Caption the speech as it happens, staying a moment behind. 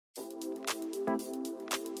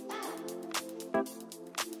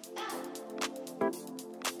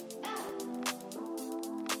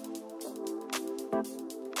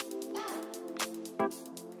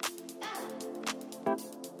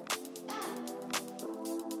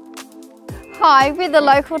Hi, we're the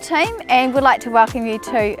local team and we'd like to welcome you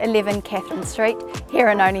to 11 Catherine Street here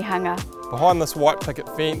in Onehunga. Behind this white picket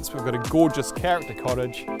fence we've got a gorgeous character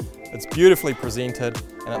cottage. It's beautifully presented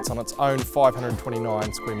and it's on its own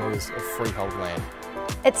 529 square metres of freehold land.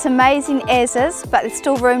 It's amazing as is, but there's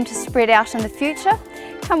still room to spread out in the future.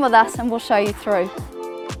 Come with us and we'll show you through.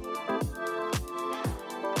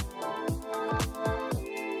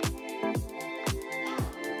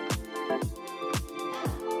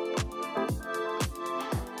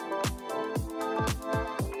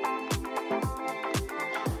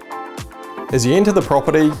 As you enter the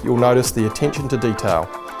property, you'll notice the attention to detail,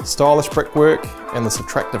 stylish brickwork and this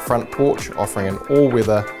attractive front porch offering an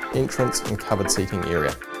all-weather entrance and covered seating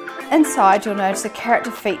area. Inside you'll notice the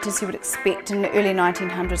character features you would expect in an early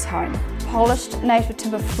 1900s home. Polished native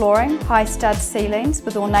timber flooring, high stud ceilings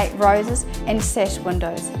with ornate roses and sash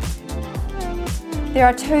windows. There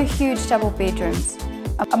are two huge double bedrooms,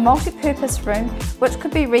 a multi-purpose room which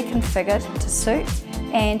could be reconfigured to suit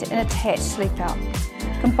and an attached sleep-out.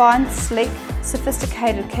 Combined sleek,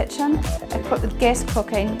 sophisticated kitchen, equipped with gas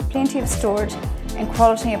cooking, plenty of storage and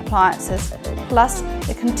quality appliances, plus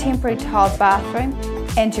a contemporary tiled bathroom,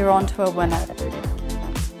 and you're on to a winner.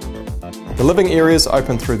 The living areas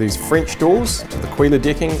open through these French doors with the Quila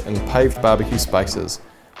decking and paved barbecue spaces,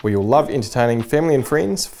 where you'll love entertaining family and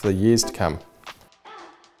friends for the years to come.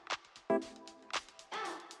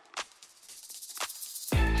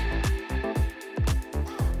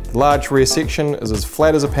 The large rear section is as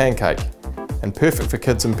flat as a pancake and perfect for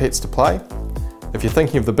kids and pets to play. If you're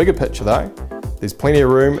thinking of the bigger picture though, there's plenty of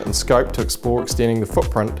room and scope to explore extending the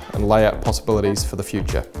footprint and layout possibilities for the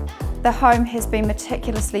future. The home has been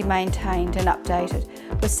meticulously maintained and updated,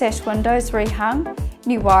 with sash windows rehung,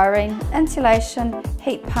 new wiring, insulation,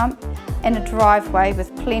 heat pump and a driveway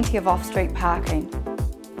with plenty of off-street parking.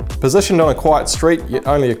 Positioned on a quiet street, yet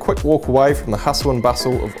only a quick walk away from the hustle and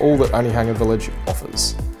bustle of all that Onehunga Village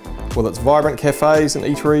offers. With its vibrant cafes and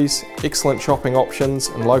eateries, excellent shopping options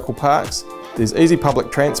and local parks, there's easy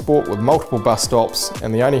public transport with multiple bus stops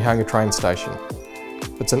and the Onehunga train station.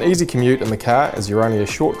 It's an easy commute in the car as you're only a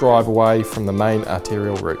short drive away from the main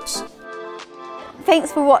arterial routes.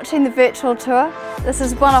 Thanks for watching the virtual tour. This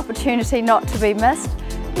is one opportunity not to be missed.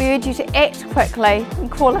 We urge you to act quickly and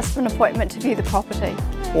call us for an appointment to view the property.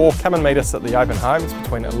 Or come and meet us at the open homes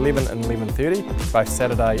between 11 and 11:30, both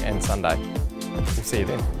Saturday and Sunday. We'll see you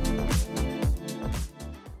then.